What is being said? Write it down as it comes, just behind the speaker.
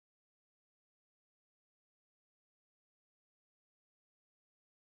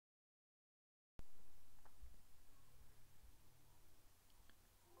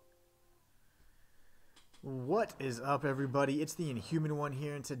What is up, everybody? It's the Inhuman one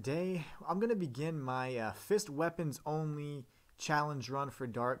here, and today I'm going to begin my fist weapons only challenge run for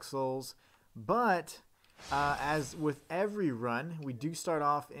Dark Souls. But as with every run, we do start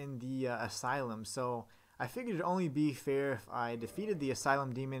off in the Asylum, so I figured it'd only be fair if I defeated the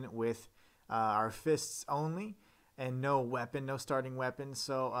Asylum Demon with our fists only and no weapon, no starting weapon.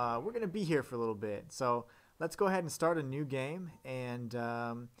 So we're going to be here for a little bit. So let's go ahead and start a new game and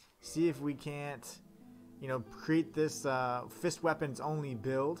see if we can't, create this fist weapons only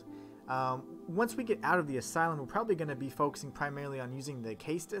build. Once we get out of the Asylum, we're probably going to be focusing primarily on using the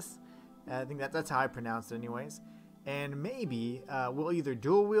CAESTUS. I think that's how I pronounce it anyways. And maybe we'll either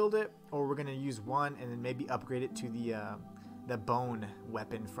dual wield it, or we're going to use one and then maybe upgrade it to the bone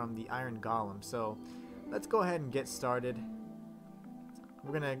weapon from the Iron Golem. So let's go ahead and get started.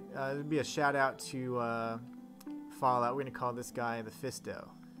 We're going to be a shout out to Fallout. We're going to call this guy the Fisto.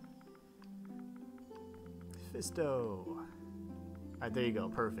 Fisto. Alright, there you go.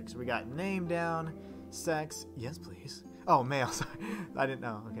 Perfect. So we got name down, sex. Yes, please. Oh, male. Sorry. I didn't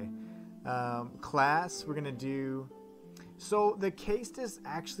know. Okay. Class. We're going to do... So the CAESTUS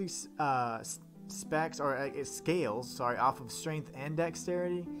actually specs, or scales, sorry, off of strength and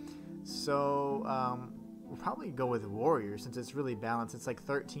dexterity. So we'll probably go with warrior since it's really balanced. It's like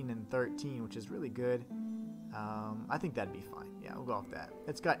 13 and 13, which is really good. I think that'd be fine. Yeah, we'll go off that.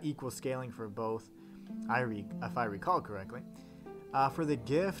 It's got equal scaling for both. If I recall correctly. For the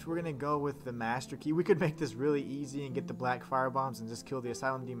gift, we're going to go with the Master Key. We could make this really easy and get the black fire bombs and just kill the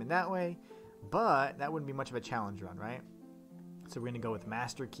Asylum Demon that way, but that wouldn't be much of a challenge run, right? So we're going to go with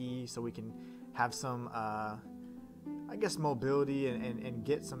Master Key so we can have some, I guess, mobility and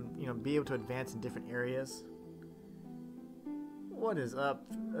get some, be able to advance in different areas. What is up?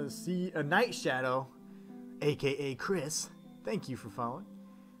 A Night Shadow, aka Chris. Thank you for following.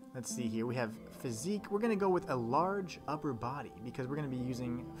 Let's see here. We have physique. We're going to go with a large upper body because we're going to be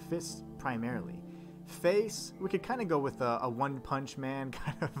using fists primarily. Face, we could kind of go with a One Punch Man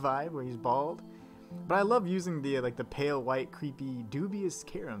kind of vibe where he's bald. But I love using the the pale white creepy dubious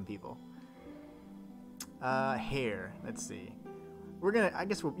Karam people. Hair. Let's see. We're going to, I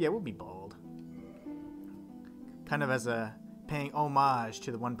guess we'll be bald. Kind of as a paying homage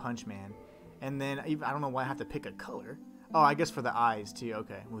to the One Punch Man. And then I don't know why I have to pick a color. Oh, I guess for the eyes, too.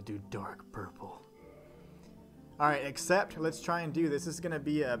 Okay, we'll do dark purple. Alright, except, let's try and do this. This is going to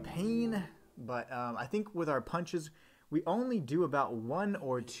be a pain, but I think with our punches, we only do about 1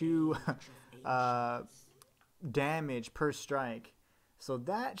 or 2 damage per strike. So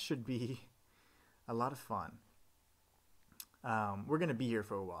that should be a lot of fun. We're going to be here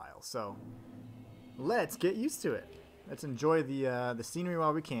for a while, so let's get used to it. Let's enjoy the scenery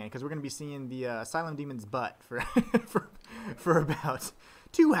while we can, because we're going to be seeing the Asylum Demon's butt for for about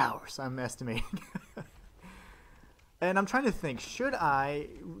 2 hours, I'm estimating. And I'm trying to think, should I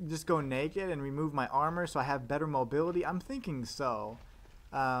just go naked and remove my armor so I have better mobility? I'm thinking so.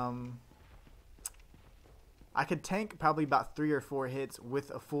 I could tank probably about 3 or 4 hits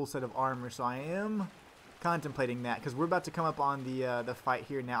with a full set of armor, so I am contemplating that, because we're about to come up on the fight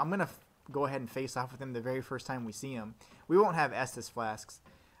here now. I'm going to go ahead and face off with him the very first time we see him. We won't have Estus flasks,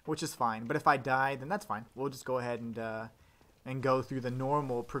 which is fine. But if I die, then that's fine. We'll just go ahead and go through the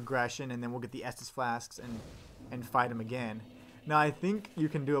normal progression, and then we'll get the Estus flasks and fight him again. Now I think you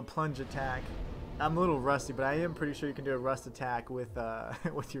can do a plunge attack. I'm a little rusty, but I am pretty sure you can do a rust attack with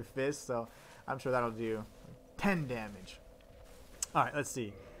with your fist. So I'm sure that'll do 10 damage. All right, let's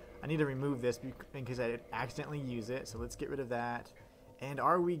see. I need to remove this in case I accidentally use it. So let's get rid of that. And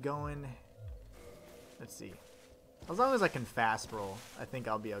are we going... Let's see. As long as I can fast roll, I think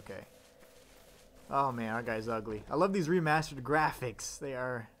I'll be okay. Oh man, our guy's ugly. I love these remastered graphics. They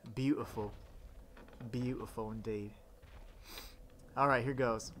are beautiful. Beautiful indeed. Alright, here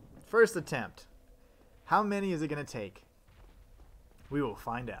goes. First attempt. How many is it going to take? We will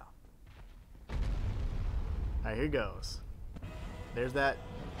find out. Alright, here goes. There's that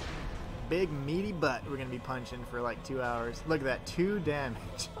big meaty butt we're going to be punching for like 2 hours. Look at that, 2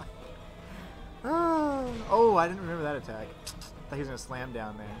 damage. Oh, I didn't remember that attack. I thought he was going to slam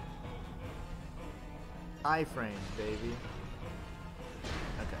down there. Iframes, baby.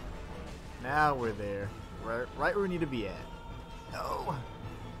 Okay. Now we're there. Right where we need to be at. No.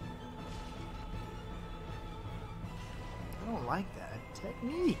 I don't like that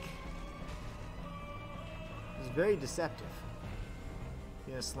technique. It's very deceptive.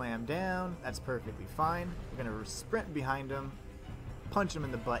 Gonna slam down. That's perfectly fine. We're gonna sprint behind him, punch him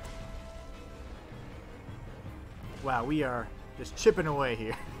in the butt. Wow, we are just chipping away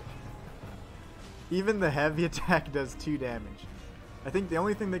here. Even the heavy attack does 2 damage. I think the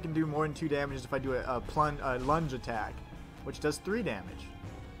only thing that can do more than 2 damage is if I do a lunge attack, which does 3 damage.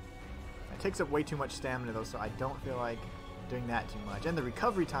 It takes up way too much stamina though, so I don't feel like doing that too much. And the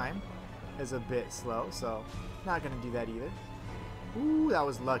recovery time is a bit slow, so not going to do that either. Ooh, that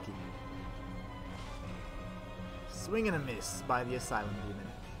was lucky. Swing and a miss by the ASYLUM Demon.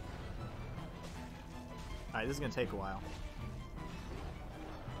 Alright, this is going to take a while.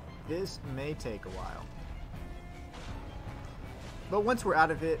 This may take a while. But once we're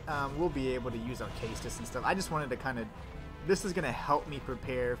out of it, we'll be able to use our CAESTUS and stuff. I just wanted to kind of... This is going to help me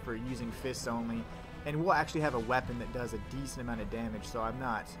prepare for using fists only. And we'll actually have a weapon that does a decent amount of damage, so I'm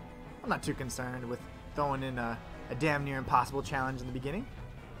not too concerned with throwing in a damn near impossible challenge in the beginning.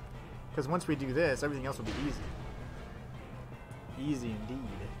 Because once we do this, everything else will be easy. Easy indeed.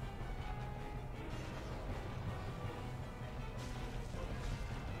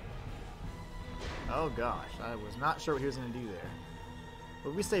 Oh gosh, I was not sure what he was going to do there.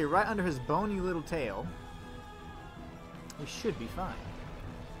 But if we stay right under his bony little tail, we should be fine.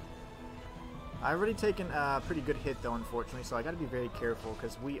 I've already taken a pretty good hit though, unfortunately, so I got to be very careful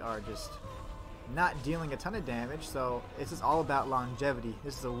because we are just not dealing a ton of damage, so this is all about longevity.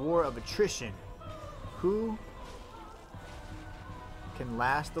 This is a war of attrition. Who can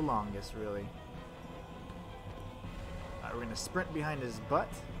last the longest, really? Alright, we're going to sprint behind his butt.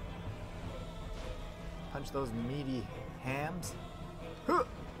 Punch those meaty hams. Huh.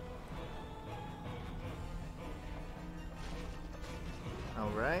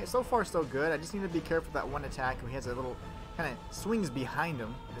 Alright, so far so good. I just need to be careful with that one attack. He has a little kind of swings behind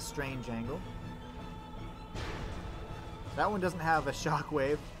him at a strange angle. That one doesn't have a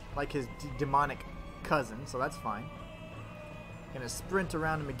shockwave like his demonic cousin, so that's fine. Gonna sprint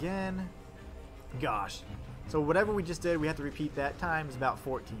around him again. Gosh. So whatever we just did, we have to repeat that times about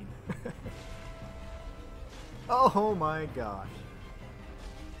 14. Oh my gosh.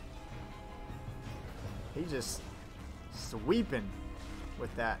 He's just sweeping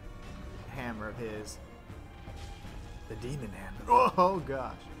with that hammer of his. The demon hammer. Oh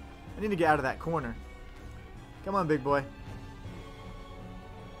gosh. I need to get out of that corner. Come on, big boy.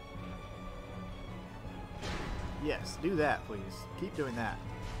 Yes, do that, please. Keep doing that.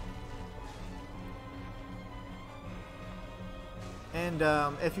 And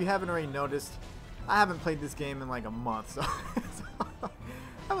if you haven't already noticed, I haven't played this game in like a month, so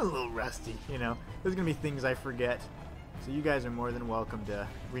I'm a little rusty, you know. There's going to be things I forget, so you guys are more than welcome to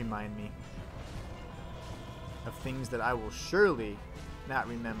remind me of things that I will surely not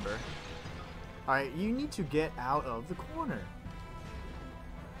remember. Alright, you need to get out of the corner,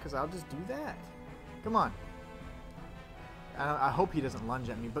 because I'll just do that. Come on. I hope he doesn't lunge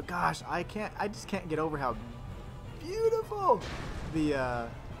at me, but gosh, I just can't get over how beautiful the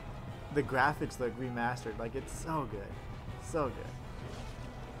graphics look remastered. Like, it's so good. So good.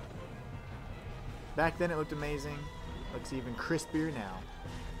 Back then it looked amazing. Looks even crispier now.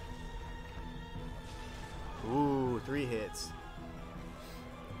 Ooh, 3 hits.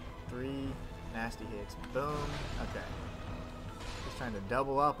 3 nasty hits. Boom. Okay. He's trying to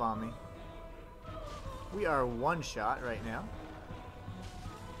double up on me. We are 1 shot right now.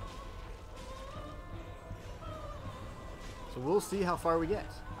 So we'll see how far we get.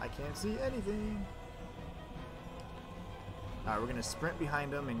 I can't see anything. Alright, we're going to sprint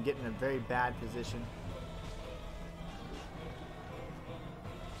behind him and get in a very bad position.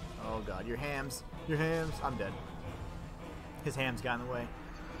 Oh god, your hams. Your hams. I'm dead. His hams got in the way.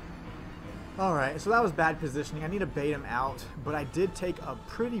 Alright, so that was bad positioning. I need to bait him out, but I did take a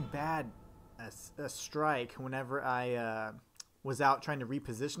pretty bad a strike whenever I was out trying to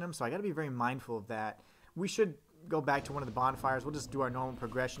reposition him, so I got to be very mindful of that. We should go back to one of the bonfires. We'll just do our normal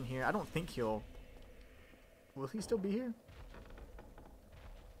progression here. I don't think he'll... Will he still be here?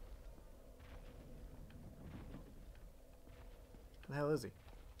 Where the hell is he?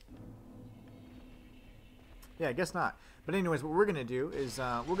 Yeah, I guess not. But anyways, what we're going to do is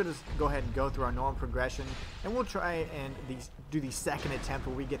we're going to go ahead and go through our normal progression, and we'll try and do the second attempt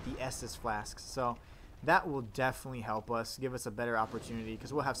where we get the Estus flasks. So that will definitely help us, give us a better opportunity,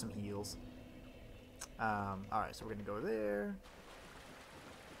 because we'll have some heals. Alright, so we're going to go there.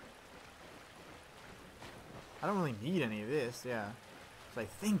 I don't really need any of this, yeah. It's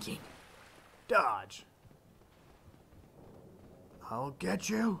like thinking. Dodge. I'll get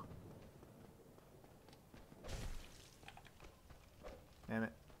you. Damn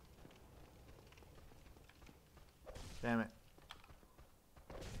it. Damn it.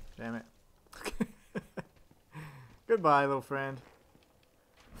 Damn it. Goodbye, little friend.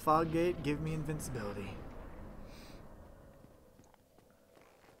 Foggate, give me invincibility.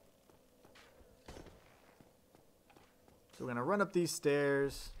 So we're going to run up these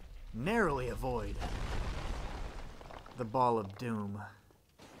stairs, narrowly avoid the ball of doom.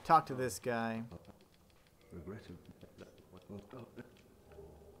 Talk to this guy.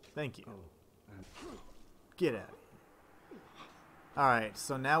 Thank you. Get out. Alright,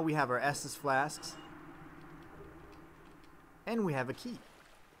 so now we have our Estus flasks. And we have a key.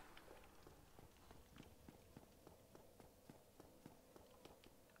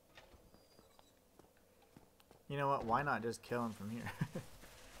 You know what? Why not just kill him from here?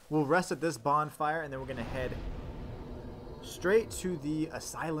 We'll rest at this bonfire, and then we're going to head straight to the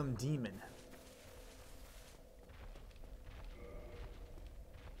ASYLUM Demon.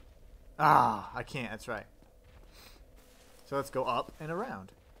 Ah, I can't. That's right. So let's go up and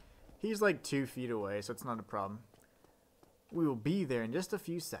around. He's like 2 feet away, so it's not a problem. We will be there in just a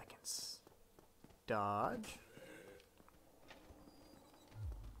few seconds. Dodge.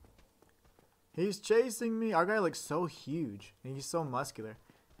 He's chasing me. Our guy looks so huge. And he's so muscular.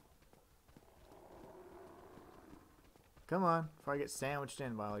 Come on, before I get sandwiched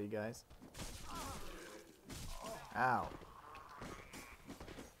in by all you guys. Ow.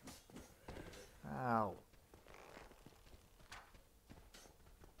 Ow.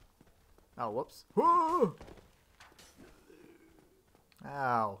 Oh, whoops. Whoa!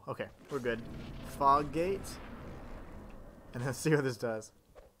 Ow. Okay, we're good. Fog gate. And let's see what this does.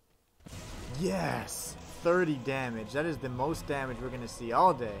 Yes! 30 damage. That is the most damage we're going to see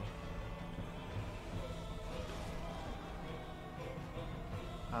all day.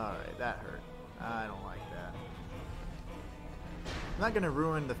 Alright, that hurt. I don't like that. I'm not going to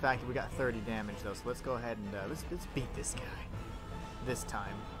ruin the fact that we got 30 damage though, so let's go ahead and let's beat this guy. This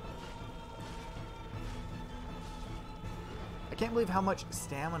time. I can't believe how much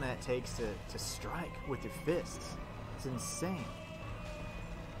stamina it takes to strike with your fists. It's insane.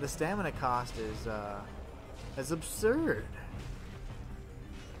 The stamina cost is absurd.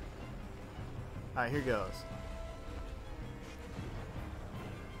 Alright, here goes.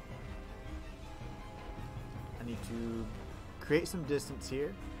 I need to create some distance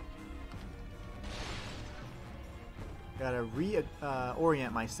here. Gotta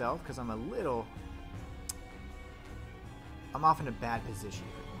reorient myself because I'm off in a bad position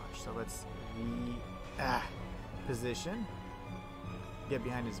pretty much. So let's position. Get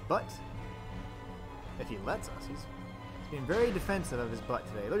behind his butt. If he lets us. He's being very defensive of his butt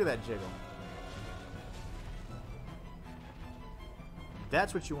today. Look at that jiggle.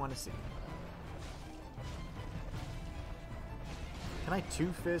 That's what you want to see. Can I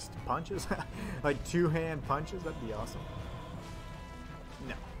 2-fist punches? Like 2-hand punches? That'd be awesome.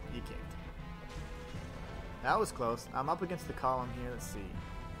 No, you can't. That was close. I'm up against the column here. Let's see.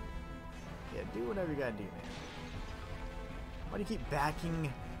 Yeah, do whatever you gotta do, man. Why do you keep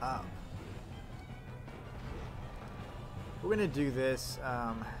backing up? We're gonna do this.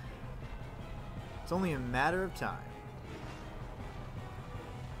 It's only a matter of time.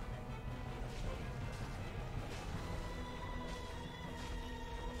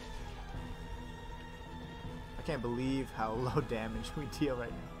 I can't believe how low damage we deal right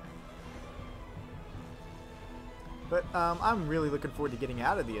now. But I'm really looking forward to getting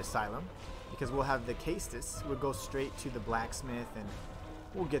out of the asylum because we'll have the CAESTUS. We'll go straight to the blacksmith and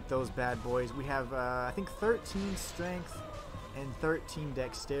we'll get those bad boys. We have, I think, 13 strength and 13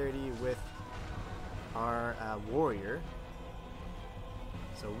 dexterity with our warrior.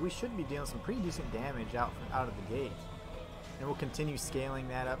 So we should be dealing some pretty decent damage out of the gate. And we'll continue scaling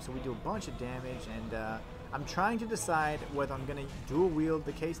that up so we do a bunch of damage. And I'm trying to decide whether I'm going to dual wield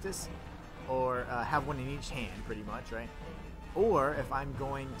the CAESTUS or have one in each hand, pretty much, right? Or if I'm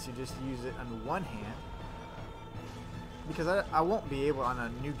going to just use it on one hand, because I won't be able, on a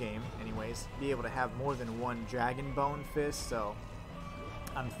new game anyways, be able to have more than one dragon bone fist, so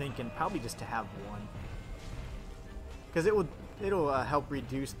I'm thinking probably just to have one. Because it'll help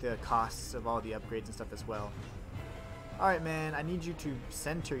reduce the costs of all the upgrades and stuff as well. Alright, man, I need you to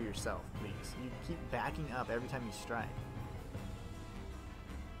center yourself, please. You keep backing up every time you strike.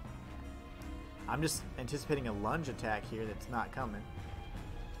 I'm just anticipating a lunge attack here that's not coming.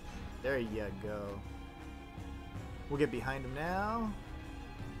 There you go. We'll get behind him now.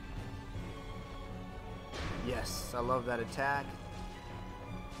 Yes, I love that attack.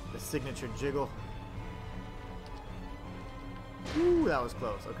 The signature jiggle. Ooh, that was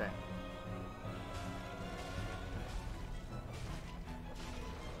close. Okay.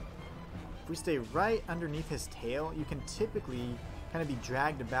 If we stay right underneath his tail, you can typically kind of be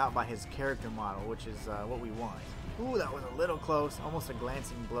dragged about by his character model, which is what we want. Ooh, that was a little close. Almost a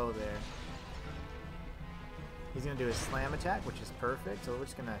glancing blow there. He's going to do a slam attack, which is perfect. So we're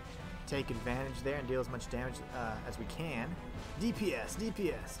just going to take advantage there and deal as much damage as we can. DPS,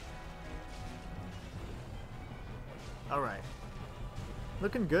 DPS. Alright.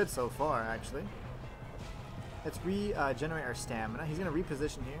 Looking good so far, actually. Let's regenerate our stamina. He's going to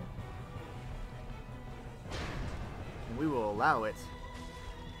reposition here. And we will allow it.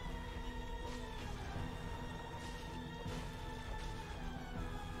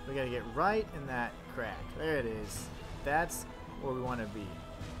 We got to get right in that crack. There it is. That's where we want to be.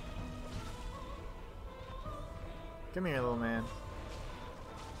 Come here, little man.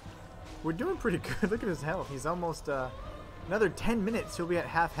 We're doing pretty good. Look at his health. He's almost another 10 minutes. He'll be at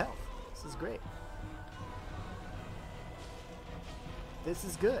half health. This is great. This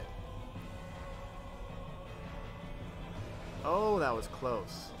is good. Oh, that was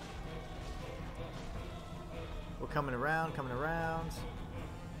close. We're coming around, coming around.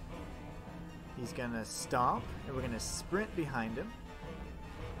 He's gonna stomp, and we're gonna sprint behind him.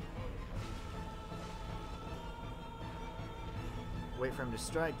 Wait for him to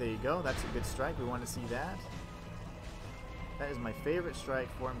strike. There you go. That's a good strike. We want to see that. That is my favorite strike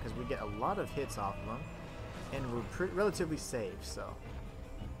for him because we get a lot of hits off of him, and we're relatively safe. So,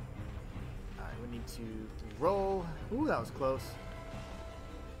 all right, we need to roll. Ooh, that was close.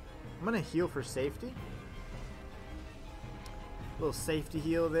 I'm gonna heal for safety. A little safety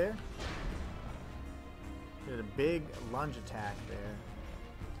heal there. Did a big lunge attack there.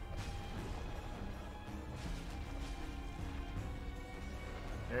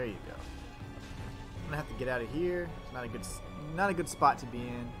 There you go. I'm gonna have to get out of here. It's not a good spot to be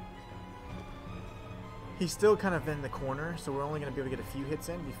in. He's still kind of in the corner, so we're only gonna be able to get a few hits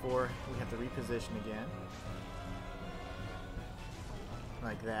in before we have to reposition again.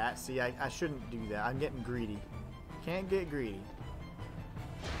 Like that. See, I shouldn't do that. I'm getting greedy. Can't get greedy.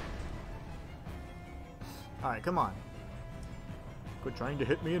 Alright, come on. Quit trying to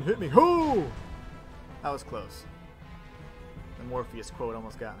hit me and hit me. Ho! That was close. The Morpheus quote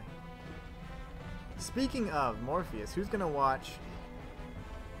almost got me. Speaking of Morpheus, who's gonna watch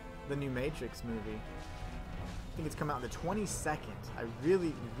the new Matrix movie? I think it's coming out on the 22nd. I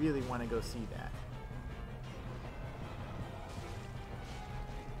really, really want to go see that.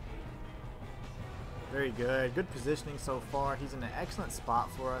 Very good. Good positioning so far. He's in an excellent spot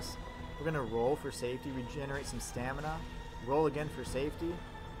for us. We're going to roll for safety, regenerate some stamina, roll again for safety,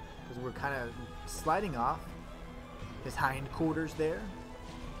 because we're kind of sliding off his hindquarters there.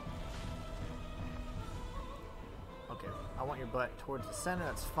 Okay, I want your butt towards the center.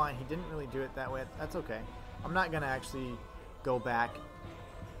 That's fine. He didn't really do it that way. That's okay. I'm not going to actually go back.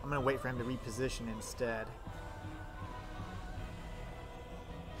 I'm going to wait for him to reposition instead.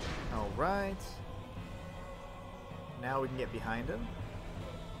 Alright. Now we can get behind him.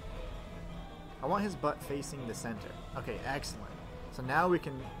 I want his butt facing the center. Okay, excellent. So now we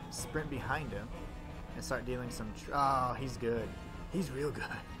can sprint behind him and start dealing some... Oh, he's good. He's real good.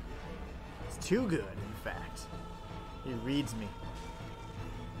 It's too good, in fact. He reads me.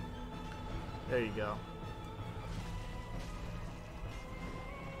 There you go.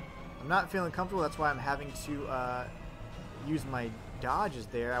 I'm not feeling comfortable. That's why I'm having to use my dodges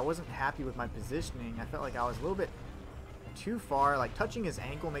there. I wasn't happy with my positioning. I felt like I was a little bit too far. Like touching his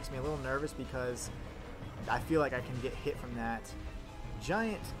ankle makes me a little nervous because I feel like I can get hit from that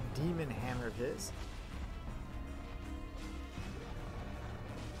giant demon hammer of his.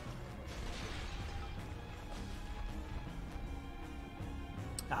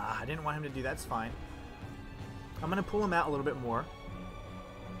 I didn't want him to do that. That's fine. I'm gonna pull him out a little bit more.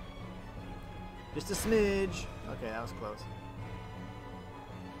 Just a smidge. Okay, that was close.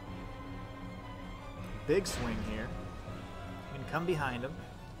 Big swing here. We can come behind him.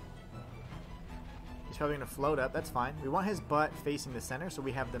 He's probably going to float up. That's fine. We want his butt facing the center so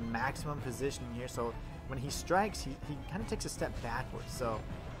we have the maximum positioning here. So when he strikes, he kind of takes a step backwards. So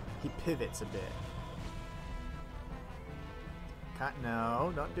he pivots a bit.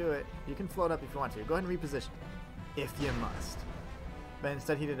 No, don't do it. You can float up if you want to. Go ahead and reposition if you must. But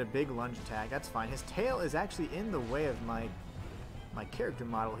instead he did a big lunge attack. That's fine. His tail is actually in the way of my character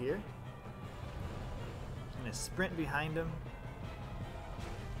model here. I'm going to sprint behind him.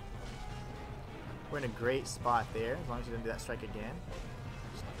 We're in a great spot there, as long as he doesn't do that strike again.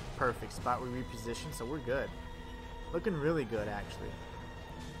 Just perfect spot. We reposition, so we're good. Looking really good, actually.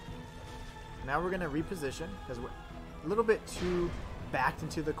 Now we're going to reposition, because we're a little bit too backed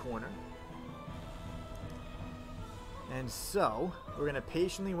into the corner. And so, we're going to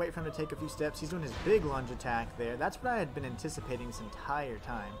patiently wait for him to take a few steps. He's doing his big lunge attack there. That's what I had been anticipating this entire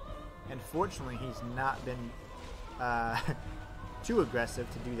time. And fortunately, he's not been too aggressive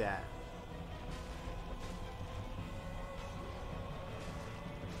to do that.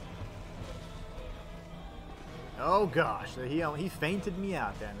 Oh gosh, he fainted me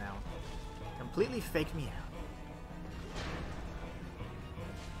out there now. Completely faked me out.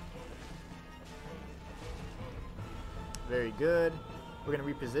 Very good. We're going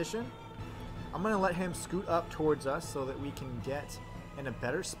to reposition. I'm going to let him scoot up towards us so that we can get in a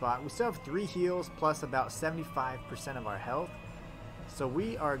better spot. We still have 3 heals plus about 75% of our health. So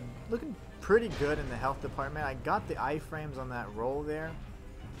we are looking pretty good in the health department. I got the iframes on that roll there.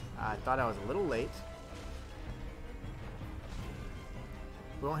 I thought I was a little late.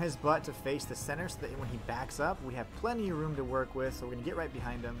 We want his butt to face the center so that when he backs up, we have plenty of room to work with. So we're going to get right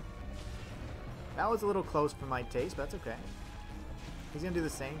behind him. That was a little close for my taste, but that's okay. He's going to do the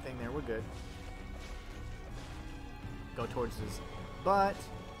same thing there. We're good. Go towards his butt.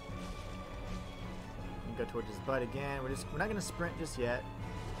 And go towards his butt again. We're not going to sprint just yet.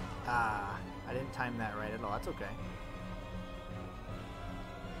 I didn't time that right at all. That's okay.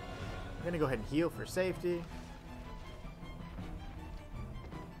 I'm going to go ahead and heal for safety.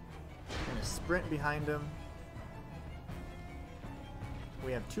 I'm going to sprint behind him.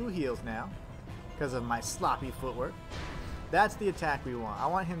 We have 2 heals now because of my sloppy footwork. That's the attack we want. I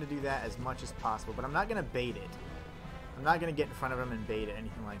want him to do that as much as possible, but I'm not going to bait it. I'm not going to get in front of him and bait it,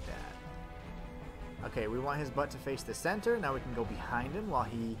 anything like that. Okay, we want his butt to face the center. Now we can go behind him while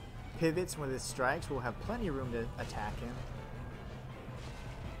he pivots with his strikes. We'll have plenty of room to attack him.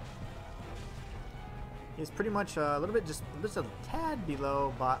 He's pretty much a little bit, just a tad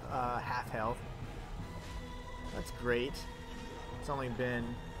below half health. That's great. It's only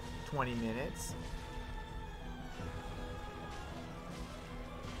been 20 minutes.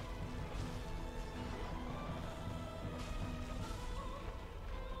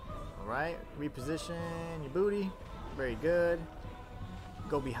 Alright, reposition your booty. Very good.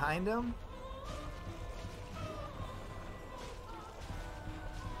 Go behind him.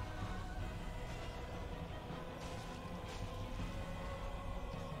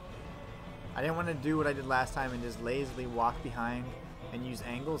 I didn't want to do what I did last time and just lazily walk behind and use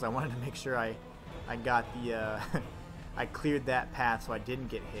angles. I wanted to make sure I got the I cleared that path so I didn't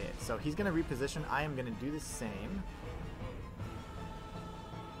get hit. So he's going to reposition. I am going to do the same.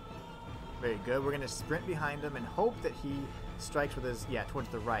 Very good. We're going to sprint behind him and hope that he strikes with his, towards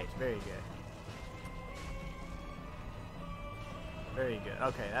the right. Very good. Very good.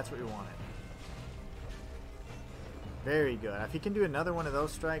 Okay, that's what we wanted. Very good. If he can do another one of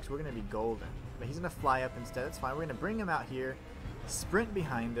those strikes, we're going to be golden. But he's going to fly up instead. That's fine. We're going to bring him out here, sprint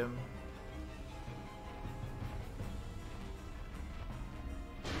behind him.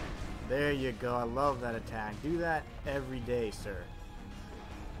 There you go. I love that attack. Do that every day, sir.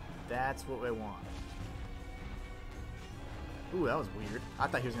 That's what we want. Ooh, that was weird. I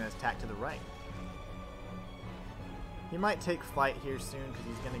thought he was going to attack to the right. He might take flight here soon because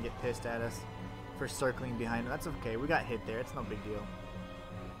he's going to get pissed at us for circling behind him. That's okay. We got hit there. It's no big deal.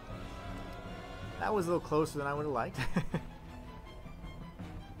 That was a little closer than I would have liked.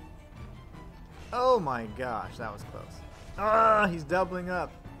 Oh my gosh, that was close. Ah, he's doubling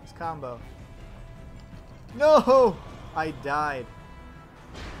up. His combo. No! I died.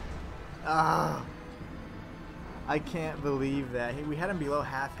 Ah. I can't believe that. We had him below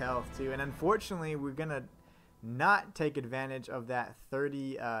half health too. And unfortunately, we're going to not take advantage of that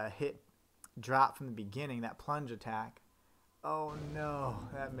 30 hit drop from the beginning, that plunge attack. Oh no,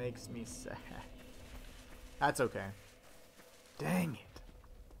 that makes me sad. That's okay. Dang it.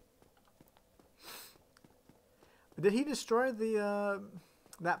 But did he destroy the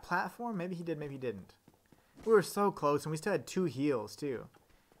that platform? Maybe he did, maybe he didn't. We were so close and we still had 2 heals too.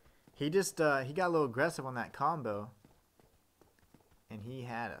 He just he got a little aggressive on that combo and he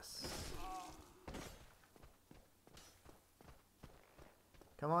had us.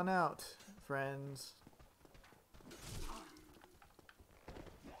 Come on out, friends.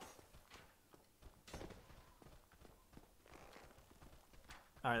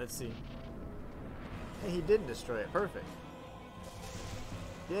 Alright, let's see. Hey, he didn't destroy it. Perfect.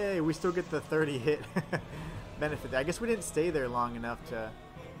 Yay, we still get the 30 hit benefit. I guess we didn't stay there long enough to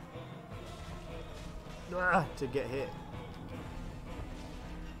get hit.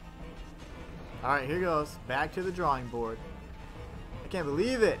 Alright, here goes. Back to the drawing board. I can't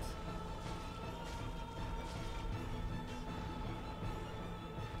believe it.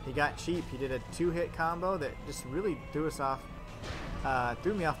 He got cheap. He did a 2-hit combo that just really threw us off.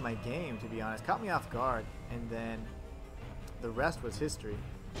 Threw me off my game, to be honest. Caught me off guard, and then the rest was history.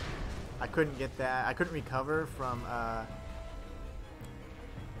 I couldn't get that. I couldn't recover from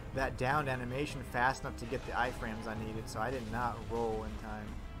that downed animation fast enough to get the iframes I needed, so I did not roll in time.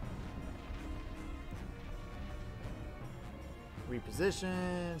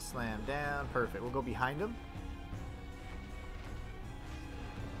 Reposition, slam down, perfect. We'll go behind him.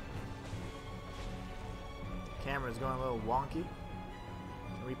 Camera's going a little wonky.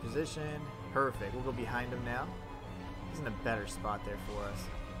 Reposition. Perfect. We'll go behind him now. He's in a better spot there for us.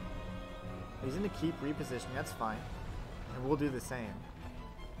 He's going to keep repositioning. That's fine. And we'll do the same.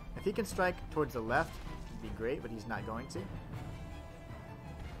 If he can strike towards the left, it'd be great, but he's not going to.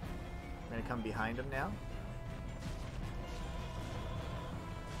 We're going to come behind him now.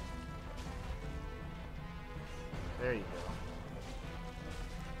 There you go.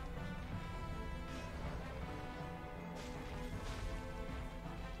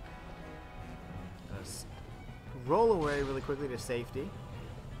 Let's roll away really quickly to safety.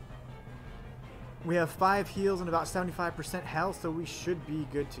 We have 5 heals and about 75% health, so we should be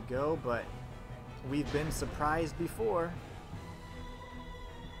good to go, but we've been surprised before.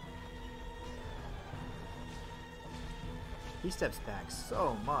 He steps back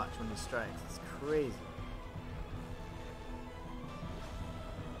so much when he strikes. It's crazy.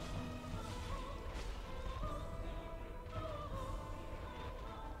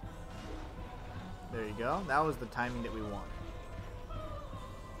 There you go. That was the timing that we wanted.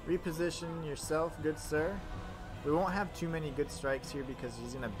 Reposition yourself, good sir. We won't have too many good strikes here because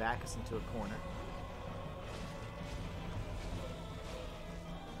he's going to back us into a corner.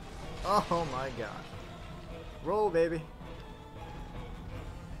 Oh my gosh. Roll, baby.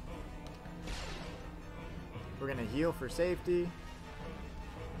 We're going to heal for safety.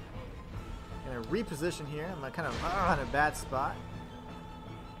 Going to reposition here. I'm kind of in a bad spot.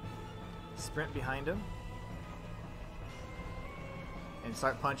 Sprint behind him. And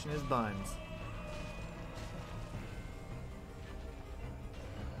start punching his buns.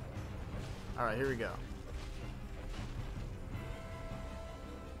 Alright, here we go.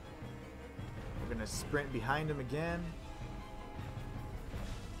 We're going to sprint behind him again.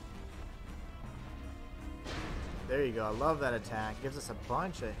 There you go. I love that attack. Gives us a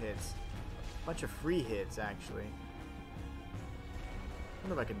bunch of hits. A bunch of free hits, actually. I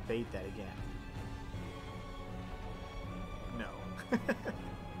wonder if I can bait that again. No.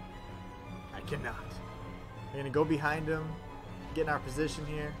 I cannot. We're going to go behind him, get in our position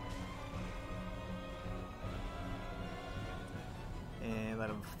here. And let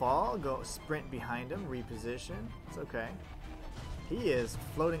him fall. Go sprint behind him, reposition. It's okay. He is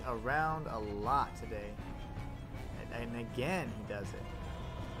floating around a lot today. And again, he does it.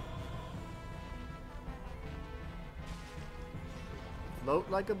 Float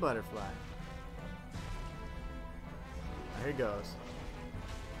like a butterfly. Here he goes.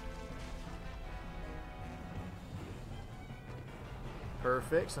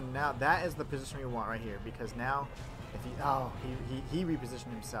 Perfect. So now that is the position we want right here, because now if he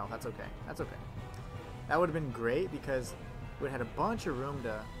repositioned himself. That's okay. That's okay. That would have been great because we had a bunch of room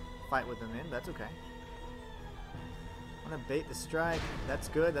to fight with him in. That's okay. I'm gonna bait the strike. That's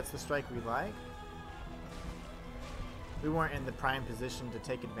good. That's the strike we like. We weren't in the prime position to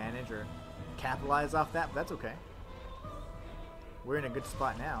take advantage or capitalize off that, but that's okay. We're in a good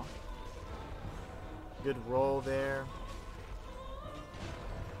spot now. Good roll there.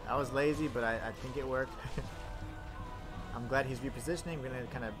 I was lazy, but I think it worked. I'm glad he's repositioning. We're going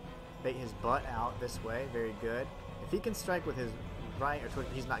to kind of bait his butt out this way. Very good. If he can strike with his right, or toward,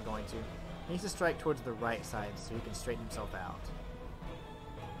 he's not going to. He needs to strike towards the right side so he can straighten himself out.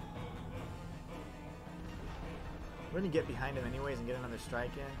 We're going to get behind him anyways and get another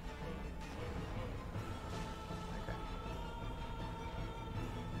strike in. Okay.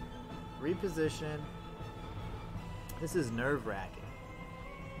 Reposition. This is nerve-wracking.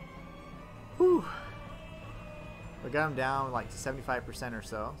 Whew. We got him down like to 75% or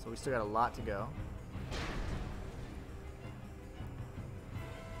so we still got a lot to go.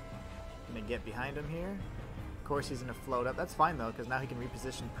 Gonna get behind him here. Of course he's gonna float up. That's fine though, because now he can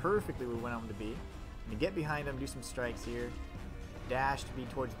reposition perfectly where we want him to be. Gonna get behind him, do some strikes here. Dash to be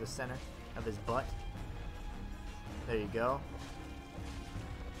towards the center of his butt. There you go.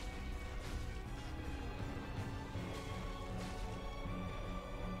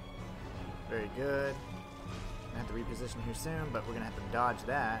 Very good. I have to reposition here soon, but we're gonna have to dodge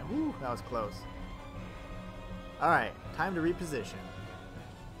that. Woo, that was close. Alright, time to reposition.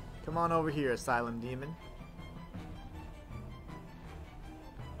 Come on over here, Asylum Demon.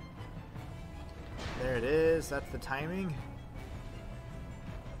 There it is, that's the timing.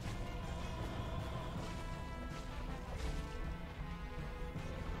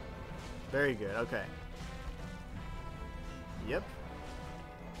 Very good, okay. Yep.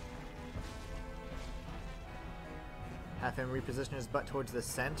 Have him reposition his butt towards the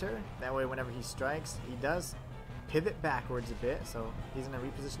center. That way whenever he strikes, he does pivot backwards a bit. So he's going to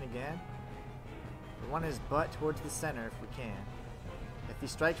reposition again. We want his butt towards the center if we can. If he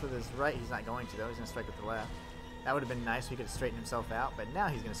strikes with his right, he's not going to though. He's going to strike with the left. That would have been nice if he could straighten himself out, but now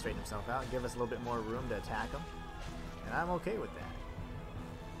he's going to straighten himself out and give us a little bit more room to attack him. And I'm okay with that.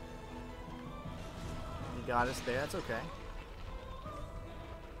 He got us there, that's okay.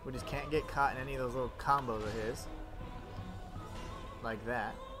 We just can't get caught in any of those little combos of his. Like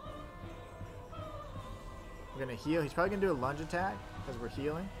that. We're going to heal. He's probably going to do a lunge attack because we're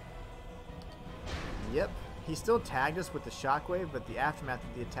healing. Yep. He still tagged us with the shockwave, but the aftermath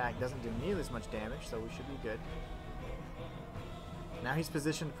of the attack doesn't do nearly as much damage, so we should be good. Now he's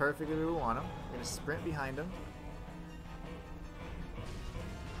positioned perfectly where we want him. We're going to sprint behind him.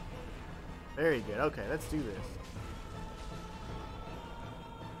 Very good. Okay, let's do this.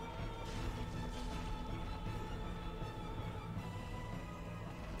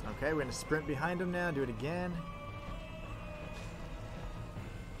 Okay, we're going to sprint behind him now. Do it again.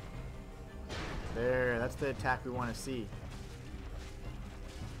 There, that's the attack we want to see.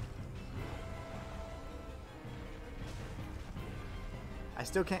 I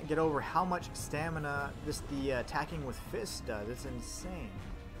still can't get over how much stamina the attacking with fists does. It's insane.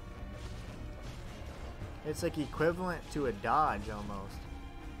 It's like equivalent to a dodge almost.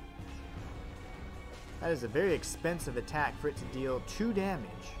 That is a very expensive attack for it to deal 2 damage.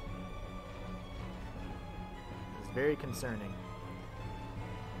 It's very concerning.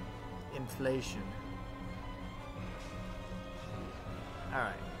 Inflation.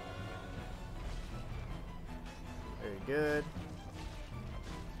 Alright. Very good.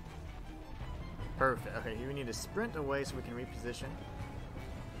 Perfect. Okay, we need to sprint away so we can reposition.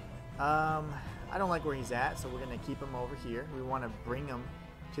 I don't like where he's at, so we're going to keep him over here. We want to bring him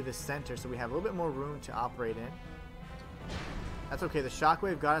to the center so we have a little bit more room to operate in. That's okay. The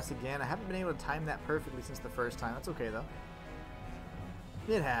shockwave got us again. I haven't been able to time that perfectly since the first time. That's okay, though.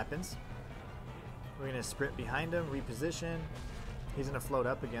 It happens. We're going to sprint behind him, reposition. He's going to float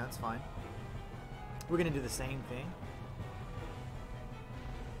up again. That's fine. We're going to do the same thing.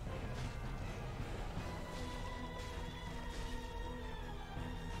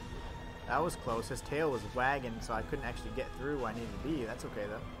 That was close. His tail was wagging, so I couldn't actually get through where I needed to be. That's okay,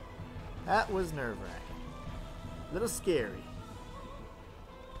 though. That was nerve-wracking. A little scary.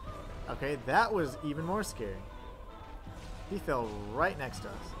 Okay, that was even more scary. He fell right next to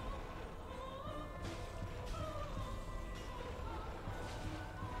us.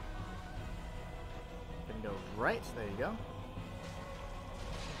 Gonna go right. There you go.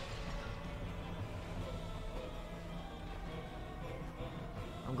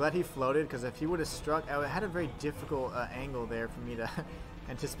 I'm glad he floated, because if he would have struck, I had a very difficult angle there for me to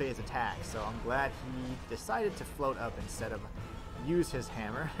anticipate his attack. So I'm glad he decided to float up instead of use his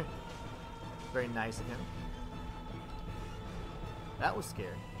hammer. Very nice of him. That was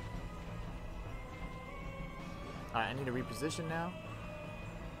scary. Alright, I need to reposition now.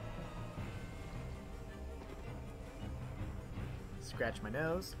 Scratch my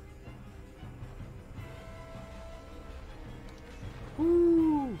nose.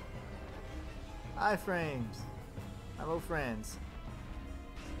 Woo! Iframes. Hello, friends.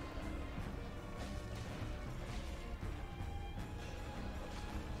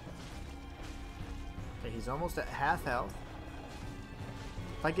 Okay, he's almost at half health.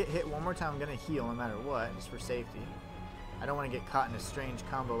 If I get hit one more time, I'm going to heal no matter what, just for safety. I don't want to get caught in a strange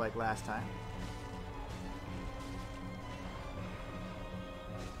combo like last time.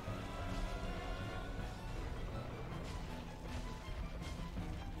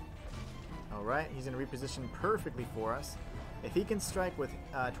 Alright, he's going to reposition perfectly for us. If he can strike with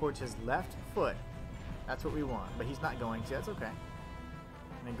towards his left foot, that's what we want. But he's not going to. That's okay.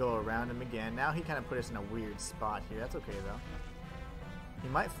 I'm going to go around him again. Now he kind of put us in a weird spot here. That's okay, though. He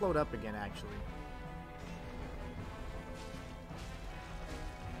might float up again, actually.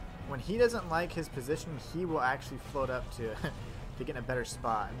 When he doesn't like his position, he will actually float up to get in a better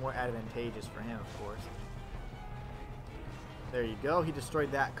spot. More advantageous for him, of course. There you go. He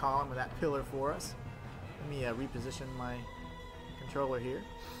destroyed that column with that pillar for us. Let me reposition my controller here.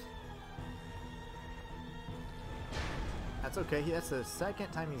 That's okay. That's the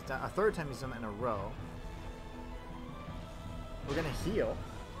second time he's done, a third time he's done it in a row. We're gonna heal.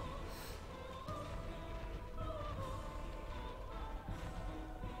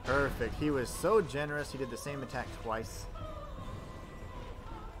 Perfect. He was so generous. He did the same attack twice.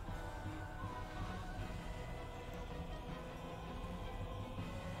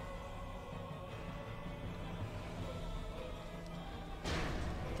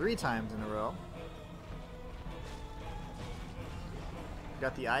 Three times in a row.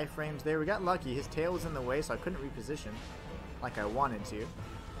 Got the iframes there. We got lucky. His tail was in the way, so I couldn't reposition like I wanted to.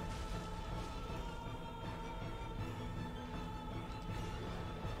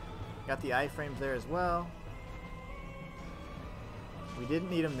 Got the iframes there as well. We didn't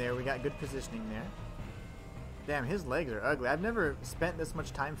need him there. We got good positioning there. Damn, his legs are ugly. I've never spent this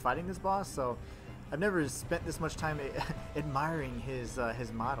much time fighting this boss, so I've never spent this much time admiring his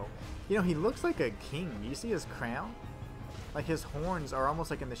model. You know, he looks like a king. You see his crown? Like his horns are almost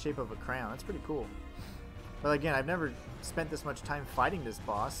like in the shape of a crown. That's pretty cool. But again, I've never spent this much time fighting this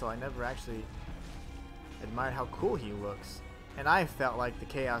boss, so I never actually admired how cool he looks. And I felt like the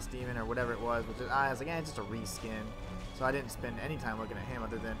Chaos Demon or whatever it was, which I was like, it's just a reskin. So I didn't spend any time looking at him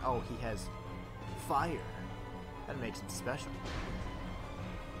other than, oh, he has fire. That makes him special.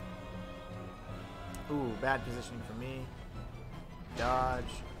 Ooh, bad positioning for me. Dodge.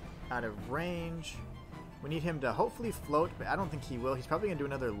 Out of range. We need him to hopefully float, but I don't think he will. He's probably going to do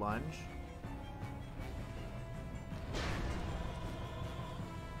another lunge.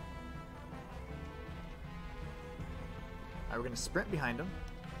 Alright, we're going to sprint behind him.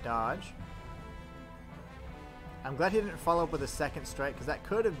 Dodge. I'm glad he didn't follow up with a second strike, because that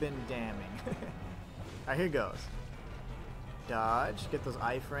could have been damning. Alright, here goes. Dodge. Get those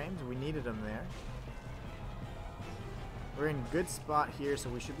iframes. We needed them there. We're in good spot here, so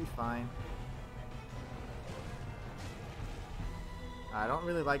we should be fine. I don't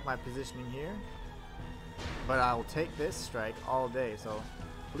really like my positioning here, but I will take this strike all day, so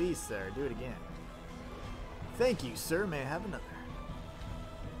please, sir, do it again. Thank you, sir. May I have another?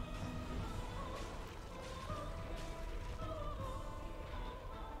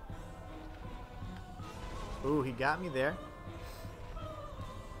 Ooh, he got me there.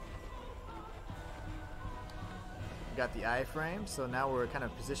 Got the iframe, so now we're kind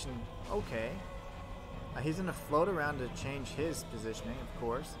of positioned okay. He's going to float around to change his positioning, of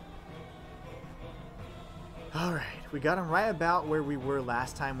course. Alright, we got him right about where we were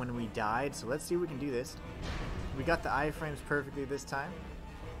last time when we died, so let's see if we can do this. We got the iframes perfectly this time.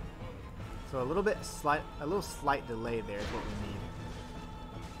 So a little slight delay there is what we need.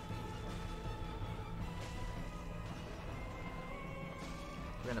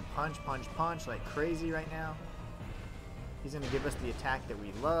 We're going to punch, punch, punch like crazy right now. He's going to give us the attack that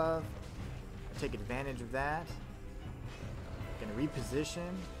we love. Take advantage of that. Going to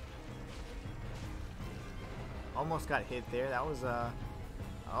reposition. Almost got hit there. That was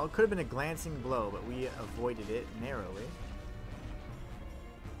oh, it could have been a glancing blow, but we avoided it narrowly.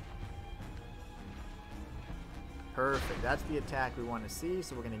 Perfect. That's the attack we want to see,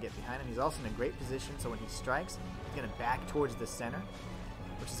 so we're going to get behind him. He's also in a great position, so when he strikes, he's going to back towards the center,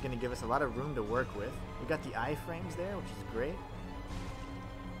 which is going to give us a lot of room to work with. We got the iframes there, which is great.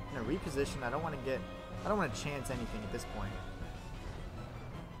 I'm going to reposition. I don't want to chance anything at this point.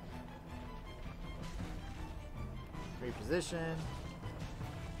 Reposition.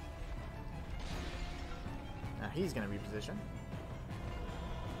 Now he's going to reposition.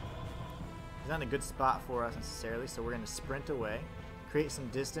 He's not in a good spot for us necessarily, so we're going to sprint away, create some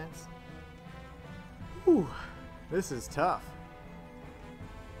distance. Whew, this is tough.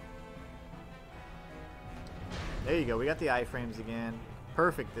 There you go, we got the iframes again.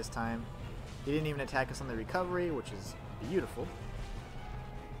 Perfect this time. He didn't even attack us on the recovery, which is beautiful.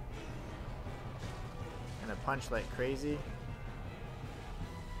 Gonna punch like crazy.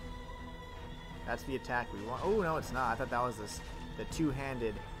 That's the attack we want. Oh, no, it's not. I thought that was the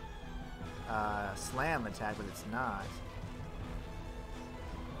two-handed slam attack, but it's not.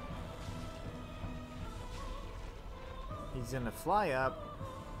 He's gonna fly up.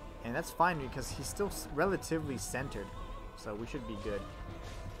 And that's fine because he's still relatively centered, so we should be good.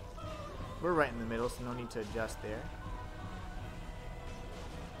 We're right in the middle, so no need to adjust there.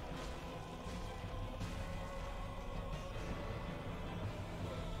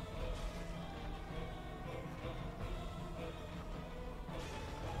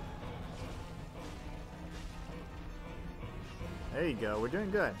 There you go, we're doing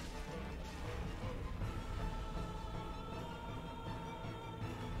good.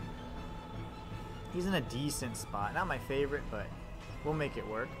 He's in a decent spot. Not my favorite, but we'll make it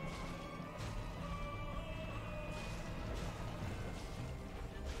work.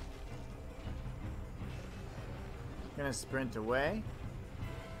 Gonna sprint away.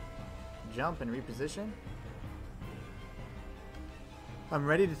 Jump and reposition. I'm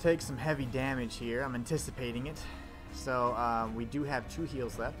ready to take some heavy damage here. I'm anticipating it. So we do have 2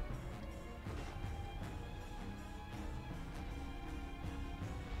 heals left.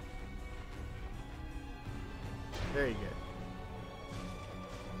 Very good.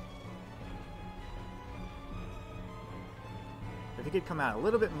 If he could come out a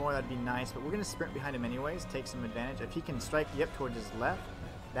little bit more, that'd be nice, but we're going to sprint behind him anyways, take some advantage. If he can strike, yep, towards his left,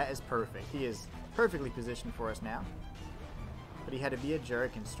 that is perfect. He is perfectly positioned for us now. But he had to be a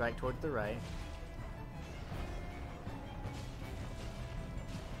jerk and strike towards the right.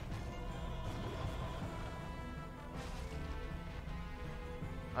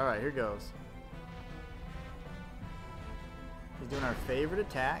 Alright, here goes. He's doing our favorite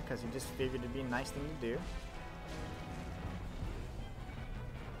attack because he just figured it'd be a nice thing to do.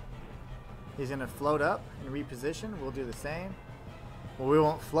 He's going to float up and reposition. We'll do the same. Well, we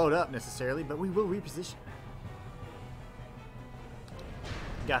won't float up necessarily, but we will reposition.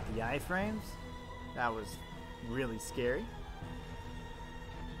 Got the iframes. That was really scary.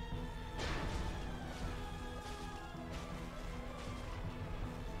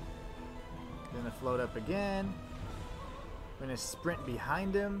 Gonna float up again. We're gonna sprint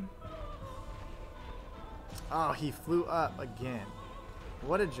behind him. Oh, he flew up again.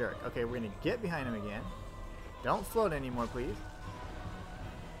 What a jerk. Okay, we're gonna get behind him again. Don't float anymore, please.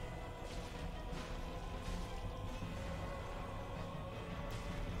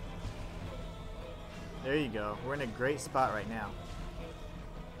 There you go. We're in a great spot right now.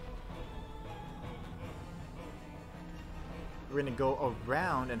 We're going to go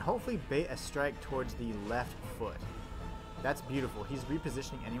around and hopefully bait a strike towards the left foot. That's beautiful. He's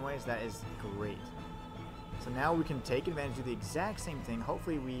repositioning anyways. That is great. So now we can take advantage of the exact same thing.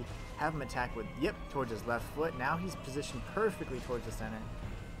 Hopefully we have him attack with, yep, towards his left foot. Now he's positioned perfectly towards the center.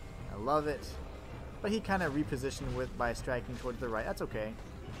 I love it. But he kind of repositioned with by striking towards the right. That's okay.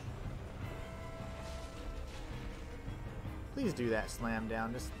 Please do that slam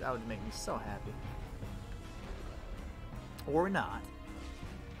down. That would make me so happy. Or not.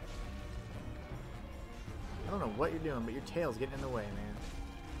 I don't know what you're doing, but your tail's getting in the way, man.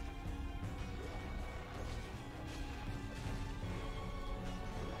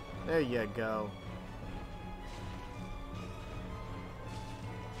 There you go.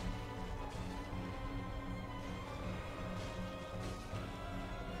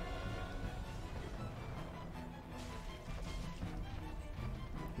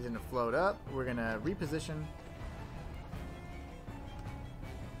 He's going to float up. We're going to reposition.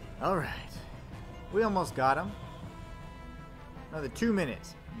 Alright. We almost got him. Another 2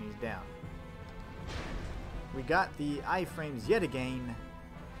 minutes and he's down. We got the iframes yet again.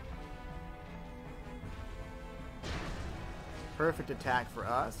 Perfect attack for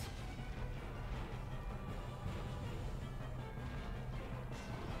us.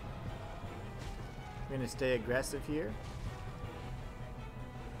 We're going to stay aggressive here.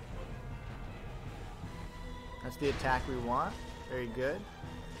 That's the attack we want. Very good.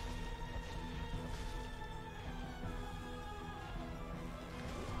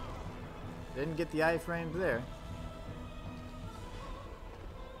 Didn't get the iframes there.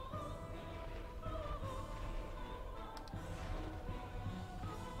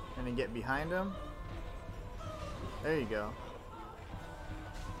 Gonna get behind him. There you go.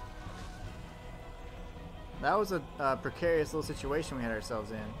 That was a precarious little situation we had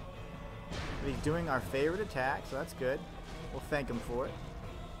ourselves in. But he's doing our favorite attack, so that's good. We'll thank him for it.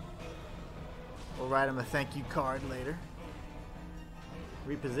 We'll write him a thank you card later.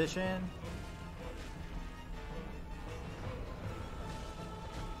 Reposition.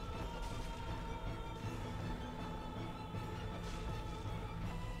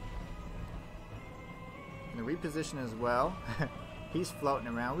 And the reposition as well. He's floating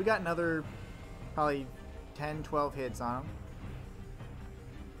around. We got another probably 10, 12 hits on him.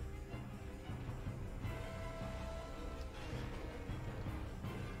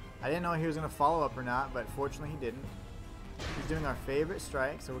 I didn't know he was going to follow up or not, but fortunately he didn't. He's doing our favorite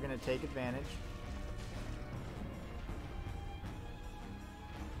strike, so we're going to take advantage.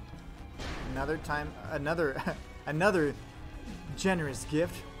 Another time, another generous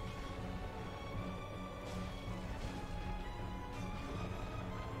gift.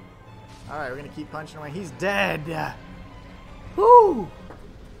 Alright, we're going to keep punching away. He's dead! Woo!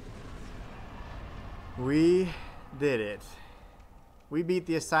 We did it. We beat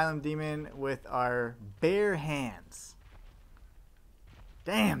the Asylum Demon with our bare hands.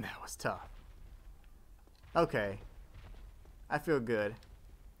 Damn, that was tough. Okay. I feel good.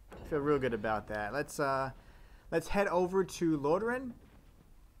 I feel real good about that. Let's head over to Lordaeron.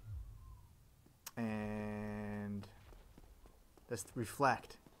 And let's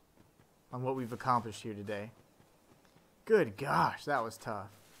reflect on what we've accomplished here today. Good gosh, that was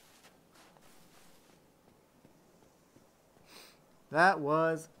tough. That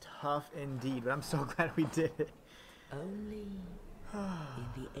was tough indeed, but I'm so glad we did it. Only in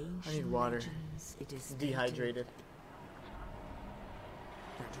the ancient I need water. legends it is Dehydrated.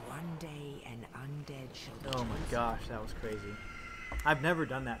 that one day an undead shall be Oh my gosh, that was crazy. I've never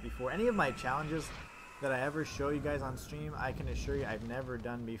done that before. Any of my challenges that I ever show you guys on stream, I can assure you I've never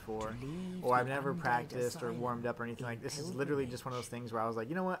done before. Or I've never practiced or warmed up or anything like this. This is literally just one of those things where I was like,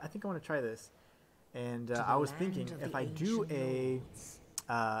 you know what, I think I want to try this. And I was thinking, if I do a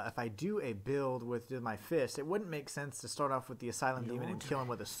if I do a build with my fist, it wouldn't make sense to start off with the Asylum Demon and kill him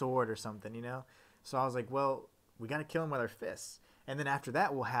with a sword or something, you know? So I was like, well, we got to kill him with our fists. And then after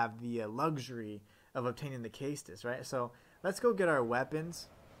that, we'll have the luxury of obtaining the CAESTUS, right? So let's go get our weapons.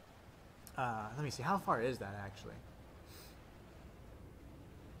 Let me see. How far is that, actually?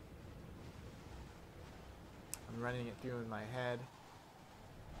 I'm running it through in my head.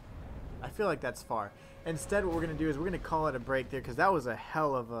 I feel like that's far. Instead, what we're going to do is we're going to call it a break there because that was a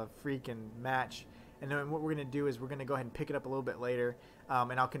hell of a freaking match. And then what we're going to do is we're going to go ahead and pick it up a little bit later.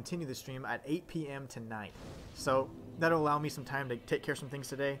 And I'll continue the stream at 8 p.m. tonight. So that'll allow me some time to take care of some things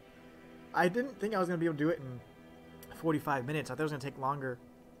today. I didn't think I was going to be able to do it in 45 minutes. I thought it was going to take longer.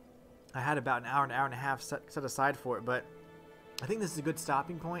 I had about an hour and a half set aside for it. But I think this is a good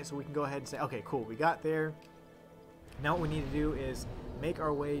stopping point. So we can go ahead and say, okay, cool. We got there. Now what we need to do is make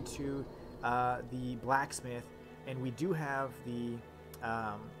our way to the blacksmith. And we do have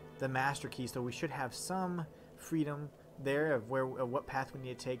the master key. So we should have some freedom there of what path we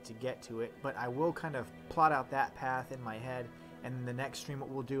need to take to get to it. But I will kind of plot out that path in my head. And in the next stream, what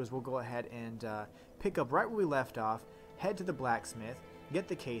we'll do is we'll go ahead and pick up right where we left off, head to the blacksmith, get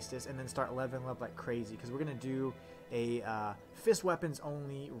the CAESTUS, and then start leveling up like crazy. Because we're going to do a fist weapons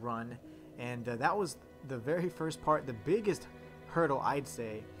only run. And that was the very first part, the biggest hurdle, I'd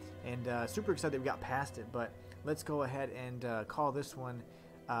say. And super excited that we got past it. But let's go ahead and call this one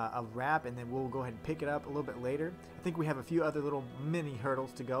a wrap, and then we'll go ahead and pick it up a little bit later. I think we have a few other little mini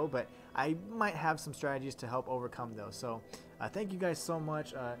hurdles to go, but I might have some strategies to help overcome those. So thank you guys so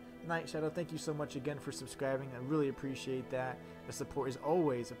much. Night Shadow, thank you so much again for subscribing. I really appreciate that. The support is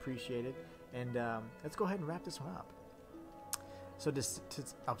always appreciated. And let's go ahead and wrap this one up. So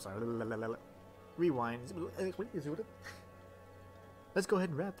I'm sorry, rewind. Let's go ahead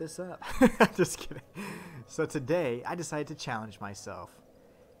and wrap this up. Just kidding. So today I decided to challenge myself.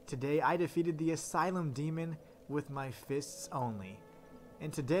 Today I defeated the Asylum Demon with my fists only.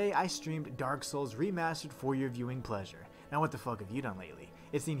 And today I streamed Dark Souls Remastered for your viewing pleasure. Now what the fuck have you done lately?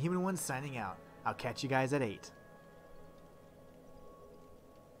 It's the Inhuman one signing out. I'll catch you guys at 8.